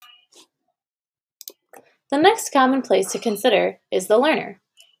The next common place to consider is the learner.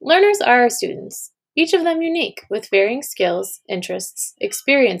 Learners are our students, each of them unique with varying skills, interests,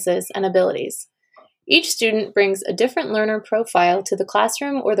 experiences, and abilities. Each student brings a different learner profile to the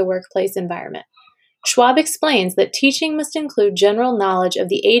classroom or the workplace environment. Schwab explains that teaching must include general knowledge of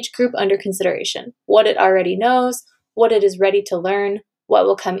the age group under consideration, what it already knows, what it is ready to learn, what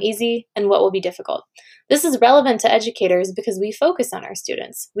will come easy, and what will be difficult. This is relevant to educators because we focus on our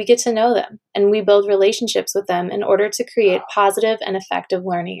students, we get to know them, and we build relationships with them in order to create positive and effective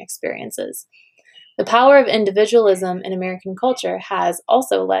learning experiences. The power of individualism in American culture has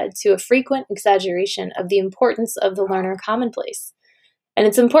also led to a frequent exaggeration of the importance of the learner commonplace. And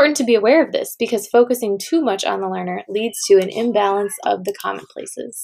it's important to be aware of this because focusing too much on the learner leads to an imbalance of the commonplaces.